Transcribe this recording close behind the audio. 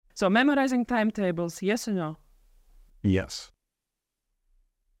So memorizing timetables, yes or no? Yes.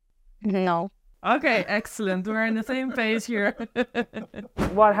 No. Okay, excellent. We're on the same page here.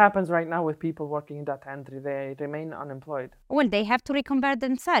 What happens right now with people working in data entry? They remain unemployed. Well, they have to reconvert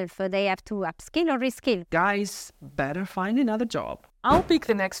themselves. They have to upskill or reskill. Guys, better find another job. I'll pick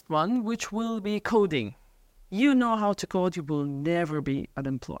the next one, which will be coding. You know how to code, you will never be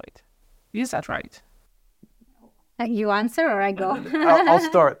unemployed. Is that right? You answer or I go? I'll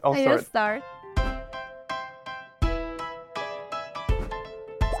start. You start.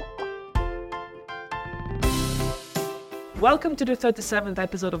 Welcome to the 37th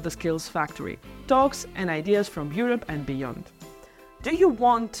episode of the Skills Factory. Talks and ideas from Europe and beyond. Do you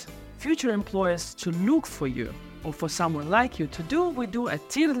want future employers to look for you or for someone like you? We do a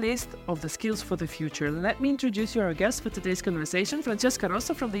tier list of the skills for the future. Let me introduce you our guest for today's conversation, Francesca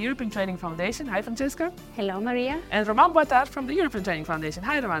Rosso from the European Training Foundation. Hi, Francesca. Hello, Maria. And Romain Boitard from the European Training Foundation.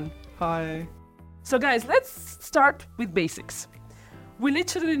 Hi, Romain. Hi. So guys, let's start with basics. We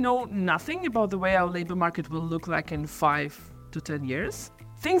literally know nothing about the way our labor market will look like in 5 to 10 years.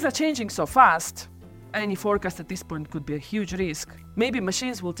 Things are changing so fast. Any forecast at this point could be a huge risk. Maybe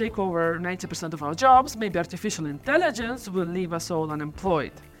machines will take over 90% of our jobs. Maybe artificial intelligence will leave us all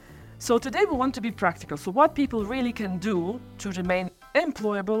unemployed. So today we want to be practical. So what people really can do to remain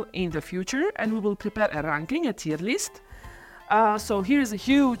employable in the future, and we will prepare a ranking, a tier list. So here is a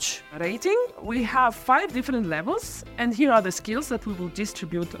huge rating. We have 5 different levels, and here are the skills that we will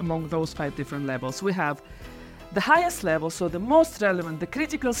distribute among those 5 different levels. We have the highest level, so the most relevant, the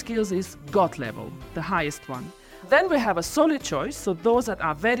critical skills is GOT level, the highest one. Then we have a solid choice, so those that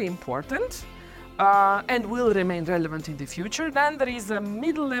are very important and will remain relevant in the future. Then there is a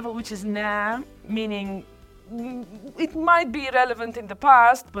middle level, which is nah, meaning it might be relevant in the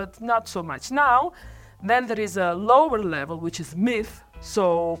past, but not so much now. Then there is a lower level, which is myth.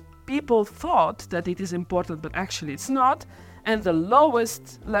 So people thought that it is important, but actually it's not. And the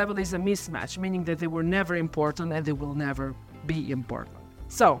lowest level is a mismatch, meaning that they were never important and they will never be important.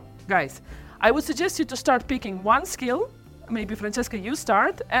 So, guys, I would suggest you to start picking one skill. Maybe Francesca, you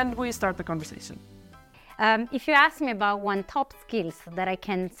start, and we start the conversation. If you ask me about one top skills that I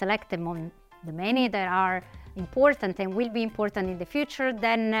can select among the many that are important and will be important in the future,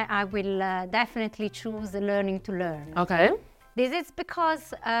 then I will definitely choose learning to learn. Okay. This is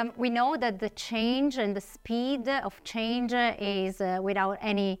because we know that the change and the speed of change is without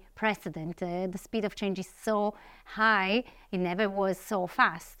any precedent. The speed of change is so high, it never was so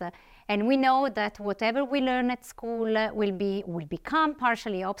fast. And we know that whatever we learn at school will become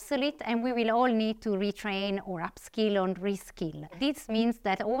partially obsolete, and we will all need to retrain or upskill or reskill. This means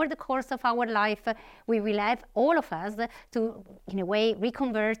that over the course of our life, we will have, all of us, to, in a way,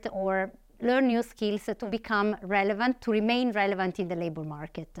 reconvert or learn new skills to become relevant, to remain relevant in the labor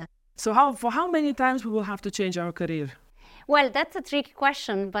market. So for how many times we will have to change our career? Well, that's a tricky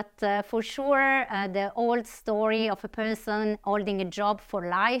question, but for sure the old story of a person holding a job for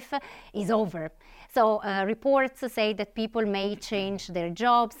life is over. So reports say that people may change their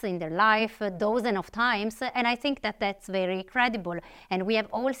jobs in their life a dozen of times, and I think that that's very credible. And we have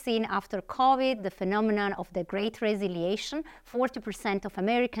all seen after COVID the phenomenon of the great resiliation. 40% of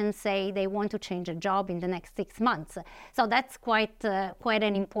Americans say they want to change a job in the next 6 months. So that's quite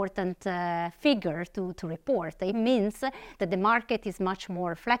an important figure to report. It means that the market is much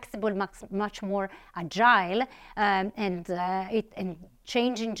more flexible, much more agile, and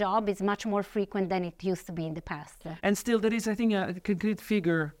changing job is much more frequent than it used to be in the past. And still there is, I think, a concrete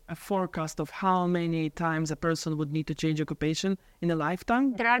figure, a forecast of how many times a person would need to change occupation in a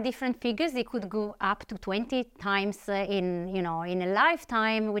lifetime? There are different figures. It could go up to 20 times in a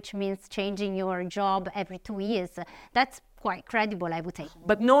lifetime, which means changing your job every 2 years. That's quite credible, I would say.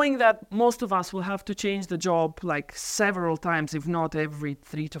 But knowing that most of us will have to change the job like several times, if not every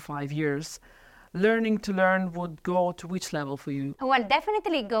 3 to 5 years, learning to learn would go to which level for you? Well,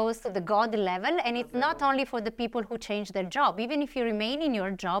 definitely it goes to the God level, and it's not only for the people who change their job. Even if you remain in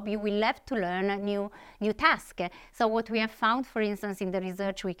your job, you will have to learn a new task. So what we have found, for instance, in the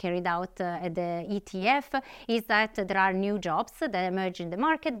research we carried out at the ETF, is that there are new jobs that emerge in the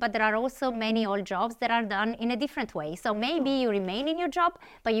market, but there are also many old jobs that are done in a different way. So maybe you remain in your job,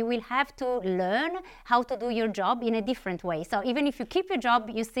 but you will have to learn how to do your job in a different way. So even if you keep your job,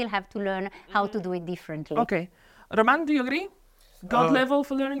 you still have to learn how to do it differently. Okay. Romain, do you agree? God level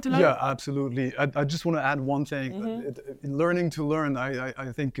for learning to learn? Yeah, absolutely. I just want to add one thing. Learning to learn,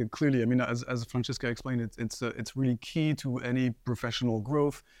 I think clearly, I mean, as Francesca explained, it's really key to any professional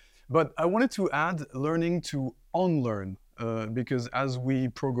growth. But I wanted to add learning to unlearn, because as we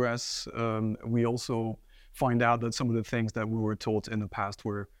progress, we also find out that some of the things that we were taught in the past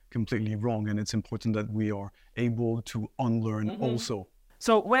were completely wrong, and it's important that we are able to unlearn also.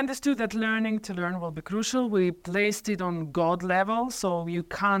 So we understood that learning to learn will be crucial. We placed it on God level, so you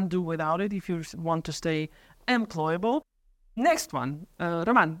can't do without it if you want to stay employable. Next one,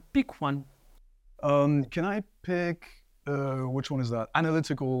 Romain, pick one. Can I pick, which one is that?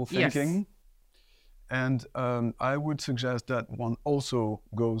 Analytical thinking. Yes. And I would suggest that one also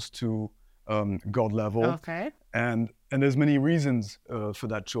goes to God level. Okay. And there's many reasons for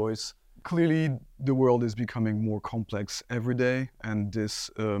that choice. Clearly, the world is becoming more complex every day, and this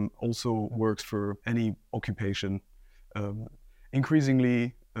also works for any occupation.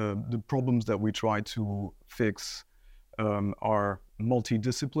 Increasingly, the problems that we try to fix are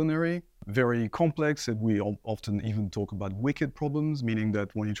multidisciplinary, very complex, and we often even talk about wicked problems, meaning that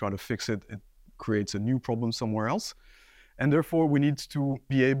when you try to fix it, it creates a new problem somewhere else. And therefore, we need to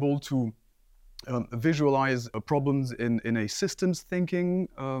be able to visualize problems in a systems thinking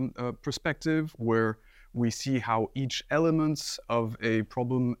perspective, where we see how each elements of a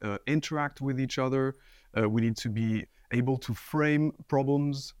problem interact with each other. We need to be able to frame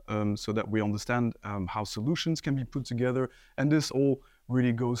problems so that we understand how solutions can be put together. And this all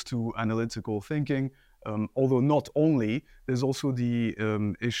really goes to analytical thinking. Although not only, there's also the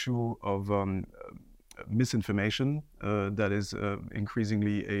issue of misinformation that is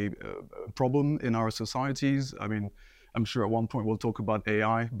increasingly a problem in our societies. I mean, I'm sure at one point we'll talk about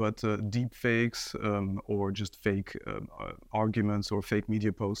AI, but deep fakes or just fake arguments or fake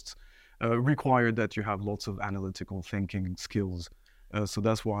media posts require that you have lots of analytical thinking skills. So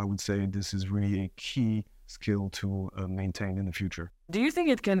that's why I would say this is really a key skill to maintain in the future. Do you think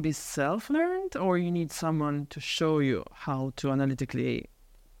it can be self-learned, or you need someone to show you how to analytically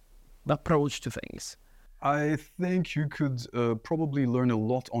approach to things? I think you could probably learn a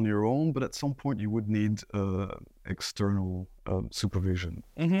lot on your own, but at some point you would need external supervision.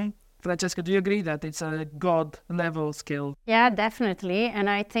 Francesca, do you agree that it's a God-level skill? Yeah, definitely. And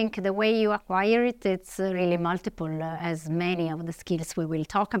I think the way you acquire it, it's really multiple, as many of the skills we will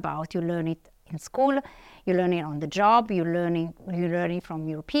talk about. You learn it in school, you learn it on the job, you learn it from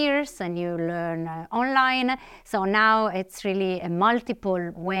your peers, and you learn online. So now it's really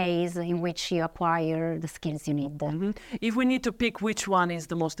multiple ways in which you acquire the skills you need. If we need to pick which one is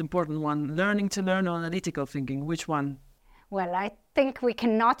the most important one, learning to learn or analytical thinking, which one? Well, I think we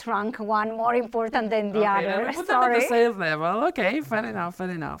cannot rank one more important than the other. Put them Sorry. at the same level. Okay, fair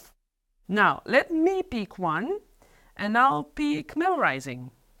enough. Now, let me pick one, and I'll pick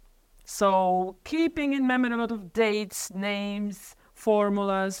memorizing. So, keeping in memory a lot of dates, names,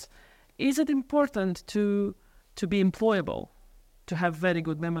 formulas. Is it important to be employable, to have very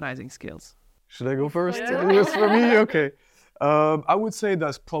good memorizing skills? Should I go first? Yes, for me? Okay. I would say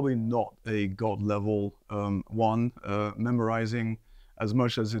that's probably not a God level one. Memorizing, as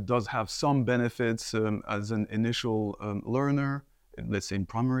much as it does have some benefits as an initial learner, let's say in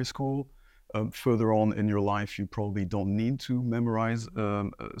primary school, further on in your life, you probably don't need to memorize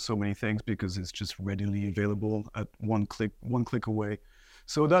so many things because it's just readily available at one click away.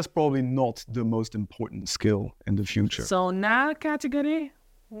 So that's probably not the most important skill in the future. So now category,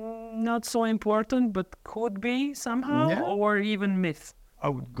 not so important, but could be somehow, or even myth? I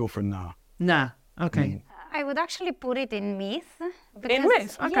would go for nah. Nah, okay. I would actually put it in myth. In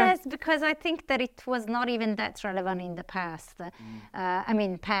myth, okay. Yes, because I think that it was not even that relevant in the past. I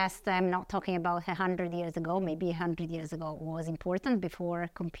mean, past, I'm not talking about 100 years ago, maybe 100 years ago was important before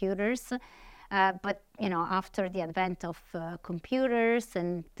computers. But, you know, after the advent of computers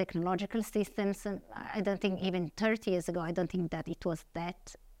and technological systems, and I don't think even 30 years ago, I don't think that it was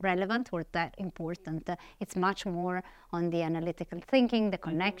that relevant or that important. It's much more on the analytical thinking, the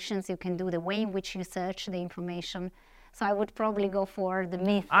connections you can do, the way in which you search the information. So I would probably go for the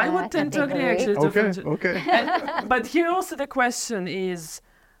myth. I would tend to agree, actually. Okay. But here also the question is,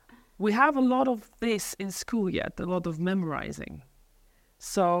 we have a lot of this in school yet, a lot of memorizing.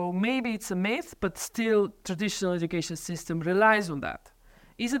 So maybe it's a myth, but still traditional education system relies on that.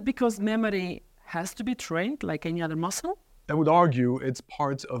 Is it because memory has to be trained like any other muscle? I would argue it's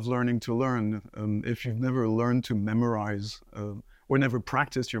part of learning to learn. If you've never learned to memorize or never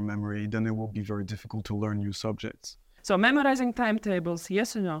practiced your memory, then it will be very difficult to learn new subjects. So memorizing timetables,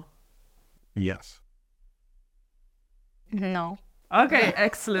 yes or no? Yes. No. Okay,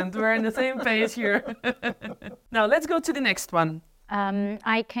 excellent. We're on the same page here. Now let's go to the next one.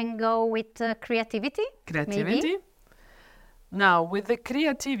 I can go with creativity. Creativity. Maybe. Now, with the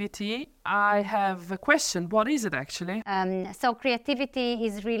creativity, I have a question. What is it actually? So creativity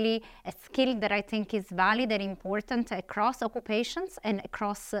is really a skill that I think is valid and important across occupations and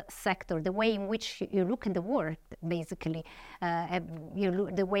across sector. The way in which you look at the world, basically,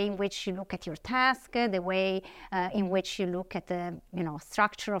 the way in which you look at your task, the way in which you look at the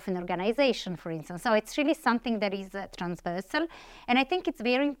structure of an organization, for instance. So it's really something that is transversal, and I think it's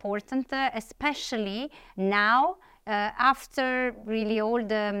very important, especially now. After really all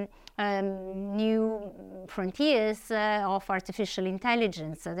the new frontiers of artificial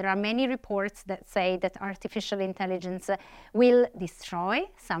intelligence. There are many reports that say that artificial intelligence will destroy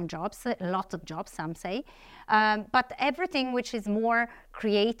some jobs, a lot of jobs, some say. But everything which is more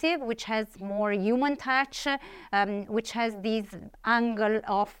creative, which has more human touch, which has this angle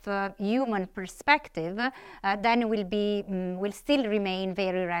of human perspective, then will still remain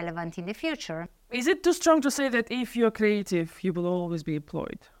very relevant in the future. Is it too strong to say that if you're creative, you will always be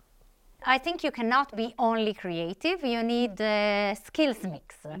employed? I think you cannot be only creative. You need a skills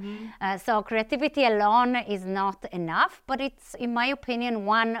mix. So creativity alone is not enough, but it's, in my opinion,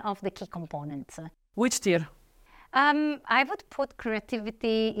 one of the key components. Which tier? I would put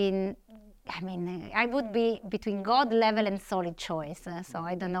creativity in, I would be between God level and solid choice. So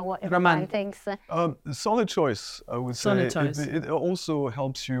I don't know what everyone thinks. Solid choice, I would solid say. Choice. It also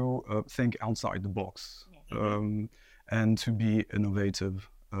helps you think outside the box and to be innovative.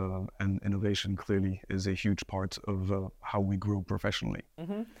 And innovation clearly is a huge part of how we grow professionally.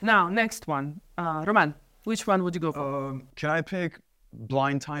 Now, next one. Romain, which one would you go for? Can I pick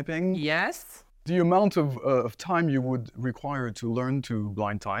blind typing? Yes. The amount of time you would require to learn to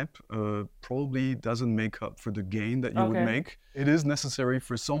blind type probably doesn't make up for the gain that you would make. It is necessary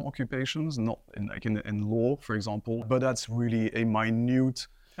for some occupations, not in law, for example, but that's really a minute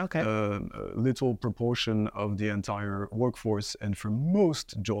little proportion of the entire workforce, and for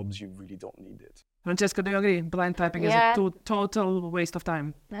most jobs you really don't need it. Francesca, do you agree? Blind typing is a total waste of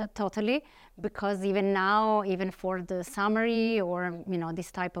time. Totally, because even now, even for the summary or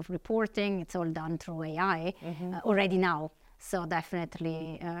this type of reporting, it's all done through AI already now. So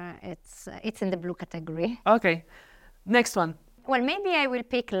definitely, it's in the blue category. Okay, next one. Well, maybe I will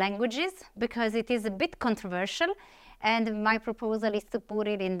pick languages because it is a bit controversial, and my proposal is to put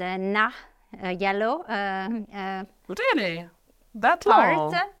it in the yellow. Really? That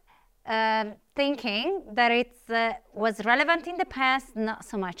part? Thinking that it was relevant in the past, not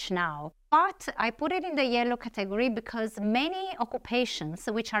so much now. But I put it in the yellow category because many occupations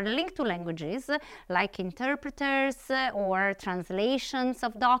which are linked to languages, like interpreters or translations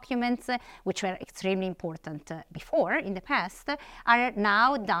of documents, which were extremely important before in the past, are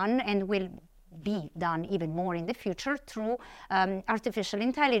now done and will be done even more in the future through artificial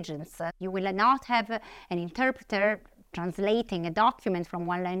intelligence. You will not have an interpreter translating a document from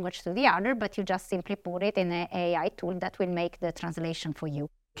one language to the other, but you just simply put it in an AI tool that will make the translation for you.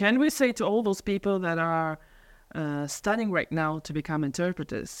 Can we say to all those people that are studying right now to become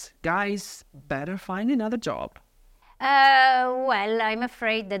interpreters, guys, better find another job? Well, I'm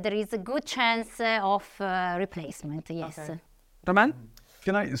afraid that there is a good chance of replacement, yes. Okay. Romain?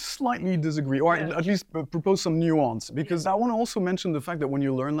 Can I slightly disagree, or at least propose some nuance? Because I want to also mention the fact that when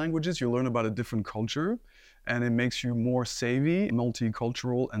you learn languages, you learn about a different culture, and it makes you more savvy,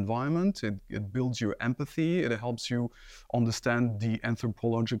 multicultural environment. It builds your empathy. It helps you understand the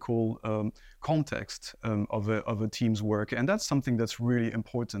anthropological context of a team's work, and that's something that's really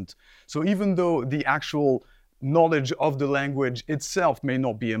important. So even though the actual knowledge of the language itself may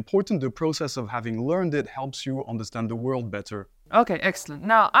not be important, the process of having learned it helps you understand the world better. Okay, excellent.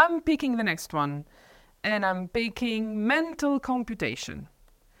 Now I'm picking the next one, and I'm picking mental computation.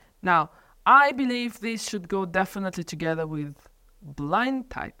 Now, I believe this should go definitely together with blind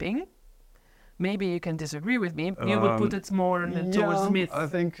typing. Maybe you can disagree with me. You would put it more towards myth. I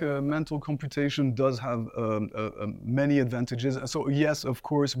think mental computation does have many advantages. So yes, of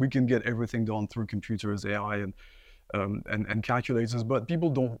course, we can get everything done through computers, AI, and calculators, but people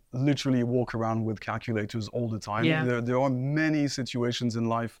don't literally walk around with calculators all the time. There are many situations in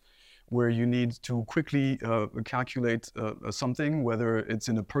life where you need to quickly calculate something, whether it's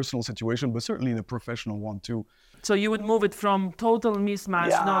in a personal situation, but certainly in a professional one too. So you would move it from total mismatch,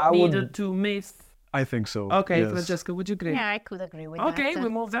 not needed, to myth? I think so. Okay, yes. Francesca, would you agree? Yeah, I could agree with that. Okay, we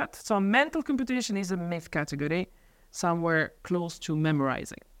move that. So mental computation is a myth category, somewhere close to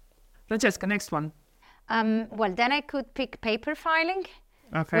memorizing. Francesca, next one. Well, then I could pick paper filing,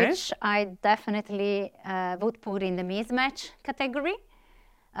 which I definitely would put in the mismatch category.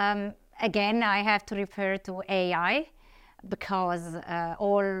 Again, I have to refer to AI. because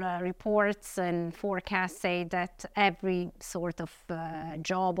all reports and forecasts say that every sort of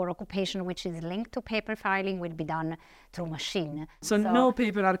job or occupation which is linked to paper filing will be done through machine. So no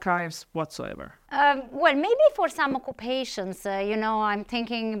paper archives whatsoever. Well, maybe for some occupations, I'm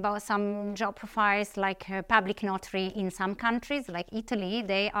thinking about some job profiles like public notary in some countries, like Italy.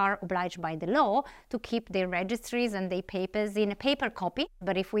 They are obliged by the law to keep their registries and their papers in a paper copy.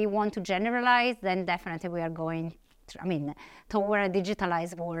 But if we want to generalize, then definitely we are going, toward a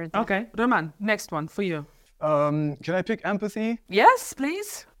digitalized world. Okay, Romain, next one for you. Can I pick empathy? Yes,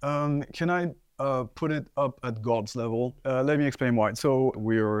 please. Can I put it up at God's level? Let me explain why. So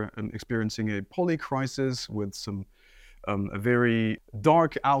we're experiencing a poly-crisis with some very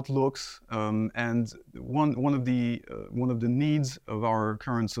dark outlooks, and one of the needs of our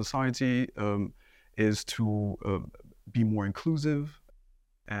current society is to be more inclusive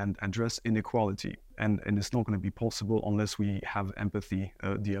and address inequality. And it's not going to be possible unless we have empathy,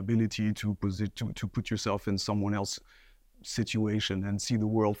 the ability to put yourself in someone else's situation and see the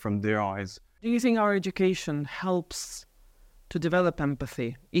world from their eyes. Do you think our education helps to develop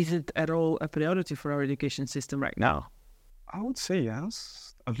empathy? Is it at all a priority for our education system right now? I would say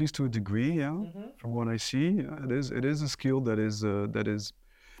yes, at least to a degree. Yeah, from what I see, it is a skill that is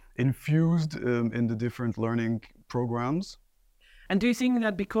infused in the different learning programs. And do you think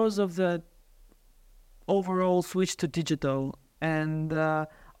that because of the overall switch to digital and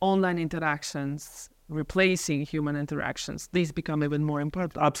online interactions replacing human interactions, these become even more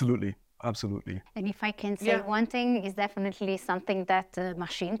important? Absolutely. And if I can say one thing, is definitely something that a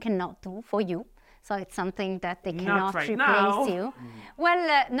machine cannot do for you. So it's something that they cannot replace you.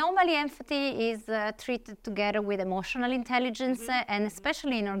 Well, normally empathy is treated together with emotional intelligence, and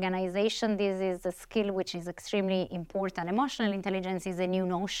especially in organization, this is a skill which is extremely important. Emotional intelligence is a new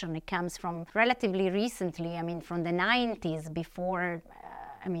notion. It comes from relatively recently, from the 90s, before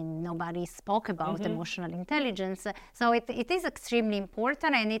nobody spoke about emotional intelligence. So it is extremely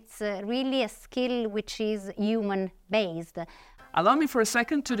important, and it's really a skill which is human-based. Allow me for a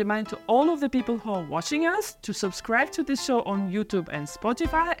second to remind to all of the people who are watching us to subscribe to this show on YouTube and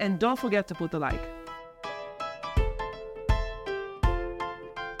Spotify, and don't forget to put a like.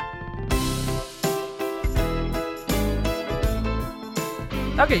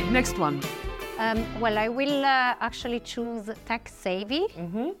 Okay, next one. Well, I will actually choose tech savvy,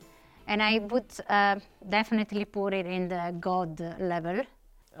 and I would definitely put it in the God level.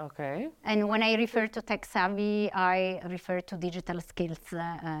 Okay. And when I refer to tech savvy, I refer to digital skills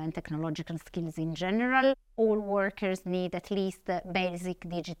and technological skills in general. All workers need at least basic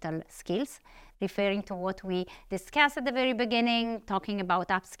digital skills, referring to what we discussed at the very beginning, talking about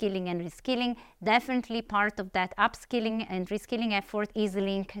upskilling and reskilling. Definitely part of that upskilling and reskilling effort is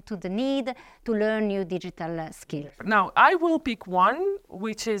linked to the need to learn new digital skills. Now, I will pick one,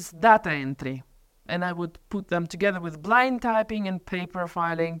 which is data entry. And I would put them together with blind typing and paper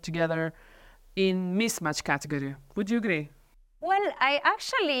filing together in mismatch category. Would you agree? Well, I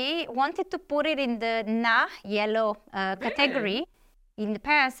actually wanted to put it in the yellow category. In the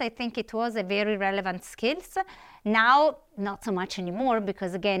past, I think it was a very relevant skills. Now, not so much anymore,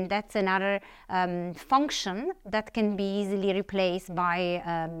 because again, that's another function that can be easily replaced by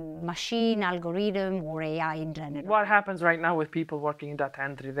machine, algorithm, or AI in general. What happens right now with people working in data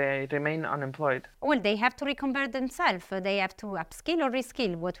entry? They remain unemployed. Well, they have to reconvert themselves. They have to upskill or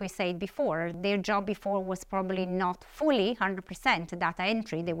reskill, what we said before. Their job before was probably not fully 100% data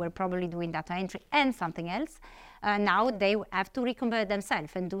entry. They were probably doing data entry and something else. Now they have to reconvert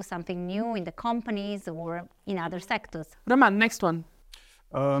themselves and do something new in the companies or in other sectors. Romain, next one.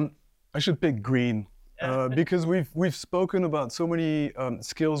 I should pick green because we've spoken about so many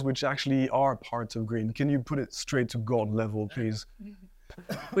skills which actually are parts of green. Can you put it straight to God level, please?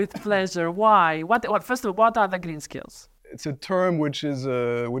 With pleasure. Why? What? First of all, what are the green skills? It's a term which has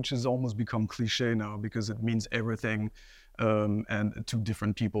almost become cliche now because it means everything. And to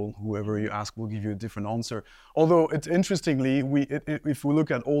different people, whoever you ask will give you a different answer. Although it's interestingly, if we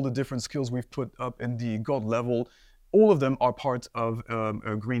look at all the different skills we've put up in the God level, all of them are part of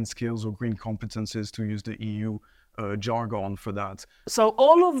green skills or green competences, to use the EU jargon for that. So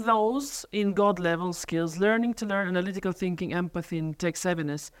all of those in God level skills, learning to learn, analytical thinking, empathy, and tech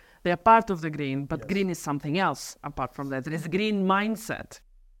savviness, they are part of the green, but green is something else apart from that. There is a green mindset.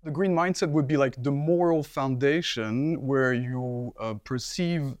 The green mindset would be like the moral foundation where you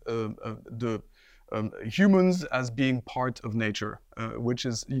perceive the humans as being part of nature, which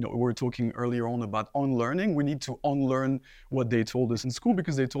is, we were talking earlier on about unlearning. We need to unlearn what they told us in school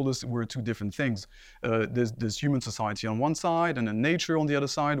because they told us we're two different things. There's human society on one side and then nature on the other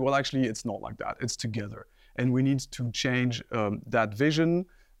side. Well, actually, it's not like that. It's together. and we need to change that vision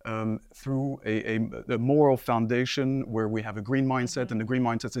through a moral foundation where we have a green mindset, and the green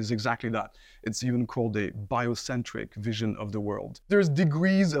mindset is exactly that. It's even called a biocentric vision of the world. There's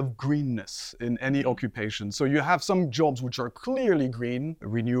degrees of greenness in any occupation. So you have some jobs which are clearly green,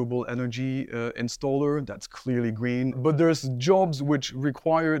 renewable energy installer, that's clearly green. But there's jobs which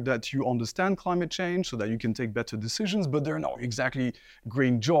require that you understand climate change so that you can take better decisions, but they're not exactly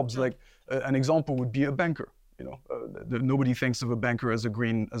green jobs. Like an example would be a banker. Nobody thinks of a banker as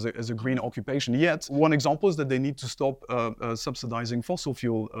a green occupation yet. One example is that they need to stop subsidizing fossil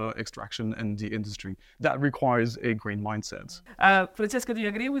fuel extraction in the industry. That requires a green mindset. Francesca, do you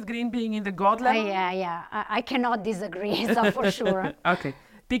agree with green being in the God level? Yeah. I cannot disagree, so for sure. Okay,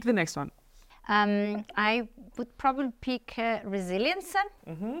 pick the next one. I would probably pick resilience.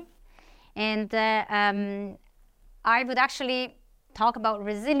 And I would actually talk about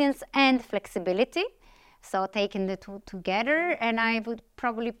resilience and flexibility. So taking the two together, and I would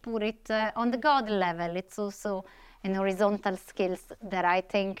probably put it on the God level. It's also an horizontal skills that I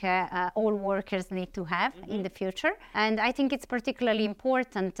think all workers need to have in the future. And I think it's particularly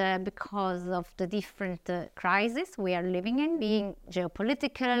important because of the different crises we are living in, being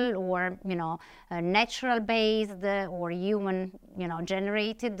geopolitical or, natural based or human,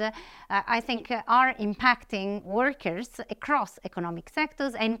 generated. I think are impacting workers across economic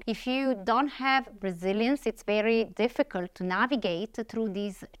sectors. And if you don't have resilience, it's very difficult to navigate through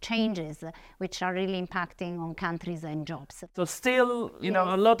these changes, which are really impacting on countries and jobs. So still,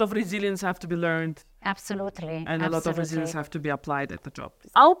 a lot of resilience have to be learned. Absolutely. And a lot of resilience have to be applied at the job.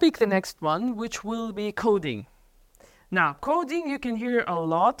 I'll pick the next one, which will be coding. Now, coding, you can hear a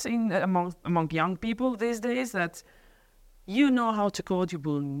lot among young people these days that you know how to code, you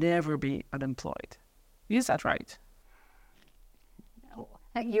will never be unemployed. Is that right?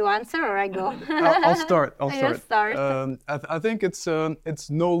 You answer or I go? I'll start. You start. I think it's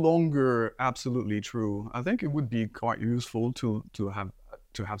no longer absolutely true. I think it would be quite useful to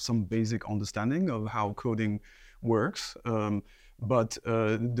have some basic understanding of how coding works. But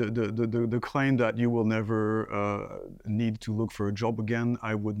the claim that you will never need to look for a job again,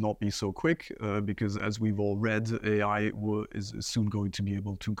 I would not be so quick because, as we've all read, AI is soon going to be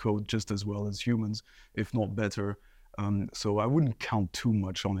able to code just as well as humans, if not better. So I wouldn't count too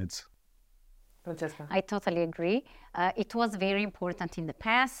much on it. Francesca. I totally agree. It was very important in the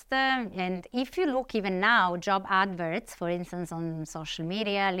past. And if you look even now, job adverts, for instance, on social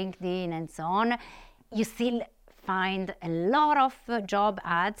media, LinkedIn and so on, you still find a lot of job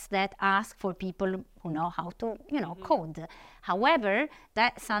ads that ask for people who know how to, code. However,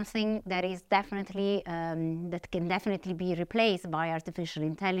 that's something that is definitely, that can definitely be replaced by artificial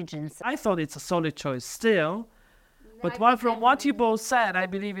intelligence. I thought it's a solid choice still. But from what you both said, I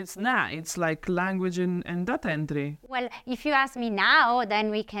believe it's like language and data entry. Well, if you ask me now,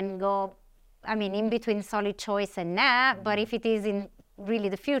 then we can go, in between solid choice and but if it is in really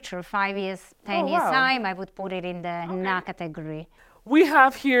the future, 5 years, 10 years time, I would put it in the category. We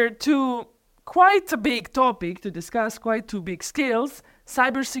have here quite a big topic to discuss, quite two big skills,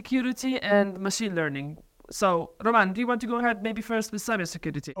 cybersecurity and machine learning. So, Romain, do you want to go ahead maybe first with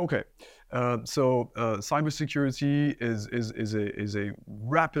cybersecurity? Okay. So cybersecurity is a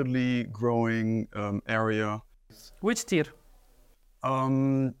rapidly growing area. Which tier?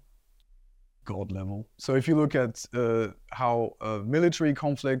 God level. So if you look at how military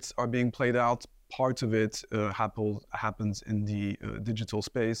conflicts are being played out, part of it happens in the digital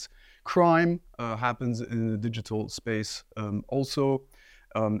space. Crime happens in the digital space also.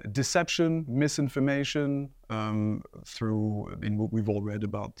 Deception, misinformation, we've all read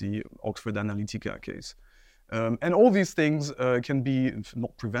about the Oxford Analytica case. And all these things can be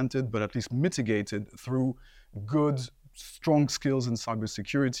not prevented, but at least mitigated through good, strong skills in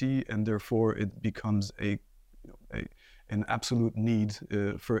cybersecurity, and therefore it becomes an absolute need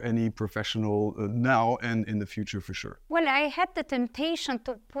for any professional now and in the future for sure. Well, I had the temptation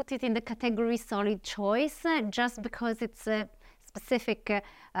to put it in the category solid choice just because it's specific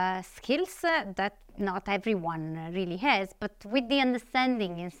skills that not everyone really has, but with the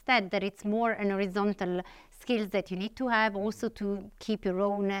understanding instead that it's more an horizontal skills that you need to have also to keep your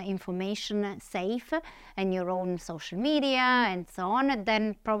own information safe and your own social media and so on,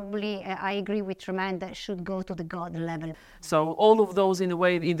 then probably I agree with Romain that should go to the God level. So all of those in a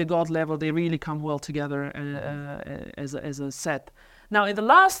way in the God level, they really come well together as a set. Now in the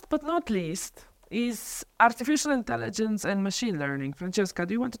last but not least, is artificial intelligence and machine learning. Francesca,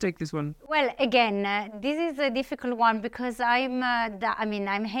 do you want to take this one? Well, again, this is a difficult one because I'm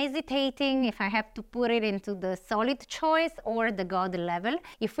hesitating if I have to put it into the solid choice or the God level.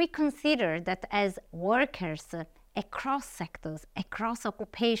 If we consider that as workers, across sectors, across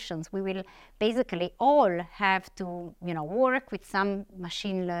occupations, we will basically all have to, work with some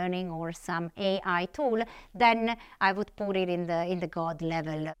machine learning or some AI tool, then I would put it in the God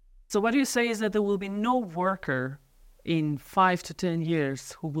level. So what you say is that there will be no worker in 5 to 10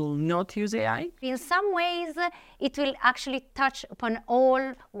 years who will not use AI? In some ways, it will actually touch upon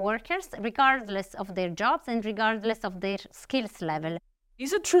all workers, regardless of their jobs and regardless of their skills level.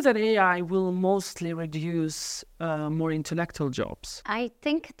 Is it true that AI will mostly reduce more intellectual jobs? I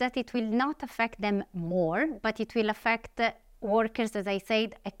think that it will not affect them more, but it will affect workers, as I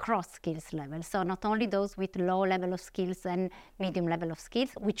said, across skills levels. So not only those with low level of skills and medium level of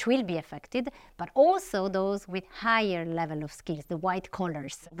skills, which will be affected, but also those with higher level of skills, the white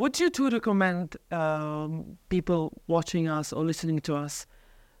collars. Would you two recommend people watching us or listening to us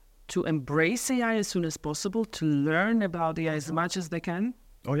to embrace AI as soon as possible, to learn about AI as much as they can?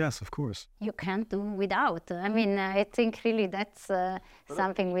 Oh yes, of course. You can't do without. I think really that's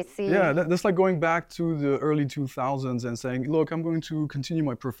something we see. Yeah, that's like going back to the early 2000s and saying, look, I'm going to continue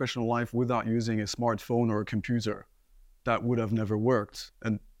my professional life without using a smartphone or a computer. That would have never worked.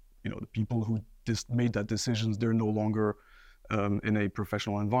 And the people who just made that decisions, they're no longer in a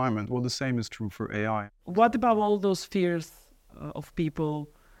professional environment. Well, the same is true for AI. What about all those fears of people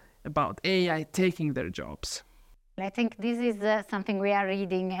about AI taking their jobs? I think this is something we are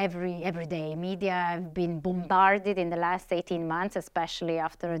reading every day. Media have been bombarded in the last 18 months, especially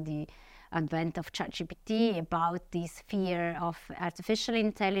after the advent of ChatGPT, about this fear of artificial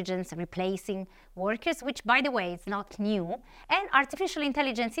intelligence replacing workers, which, by the way, is not new. And artificial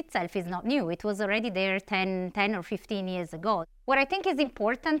intelligence itself is not new. It was already there 10 or 15 years ago. What I think is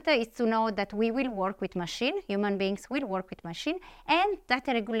important is to know that we will work with machine, human beings will work with machine, and that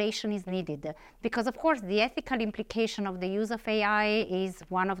a regulation is needed. Because, of course, the ethical implication of the use of AI is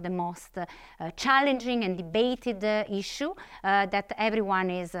one of the most challenging and debated issue that everyone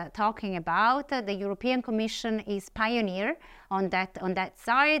is talking about. The European Commission is pioneer on that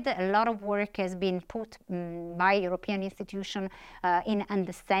side. A lot of work has been put by European institutions in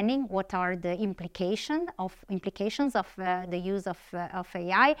understanding what are the implications of the use of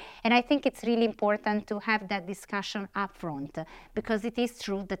AI. And I think it's really important to have that discussion up front, because it is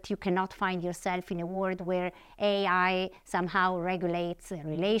true that you cannot find yourself in a world where AI somehow regulates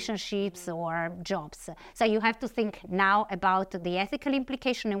relationships or jobs. So you have to think now about the ethical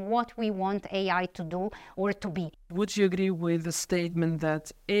implication and what we want AI to do or to be. Would you agree with the statement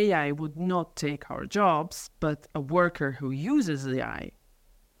that AI would not take our jobs, but a worker who uses AI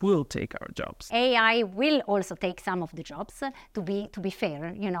will take our jobs? AI will also take some of the jobs, to be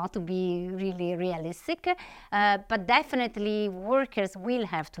fair, to be really realistic. But definitely workers will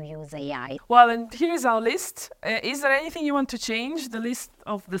have to use AI. Well, and here's our list. Is there anything you want to change, the list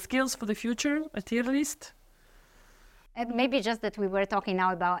of the skills for the future, a tier list? Maybe just that we were talking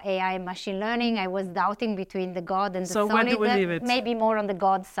now about AI and machine learning. I was doubting between the God and the solid. So where do we leave it? Maybe more on the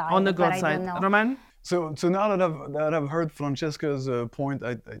God side. On the God side. Romain? So now that I've heard Francesca's point,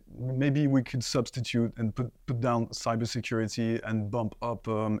 maybe we could substitute and put down cybersecurity and bump up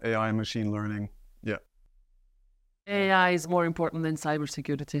AI and machine learning. Yeah. AI is more important than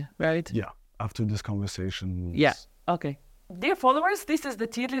cybersecurity, right? Yeah. After this conversation. Yeah. Okay. Dear followers, this is the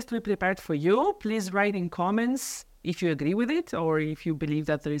tier list we prepared for you. Please write in comments if you agree with it or if you believe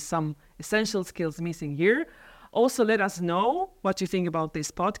that there is some essential skills missing here. Also, let us know what you think about this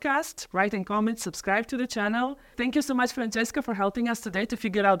podcast. Write in comments, subscribe to the channel. Thank you so much, Francesca, for helping us today to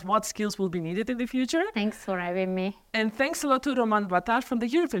figure out what skills will be needed in the future. Thanks for having me. And thanks a lot to Romain Boitard from the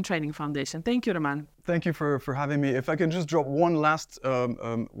European Training Foundation. Thank you, Romain. Thank you for having me. If I can just drop one last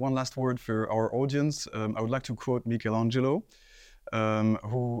word for our audience, I would like to quote Michelangelo,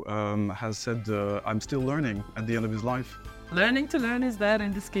 who has said, I'm still learning at the end of his life. Learning to learn is there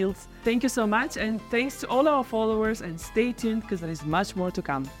in the skills. Thank you so much, and thanks to all our followers, and stay tuned because there is much more to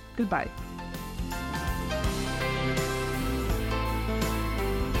come. Goodbye.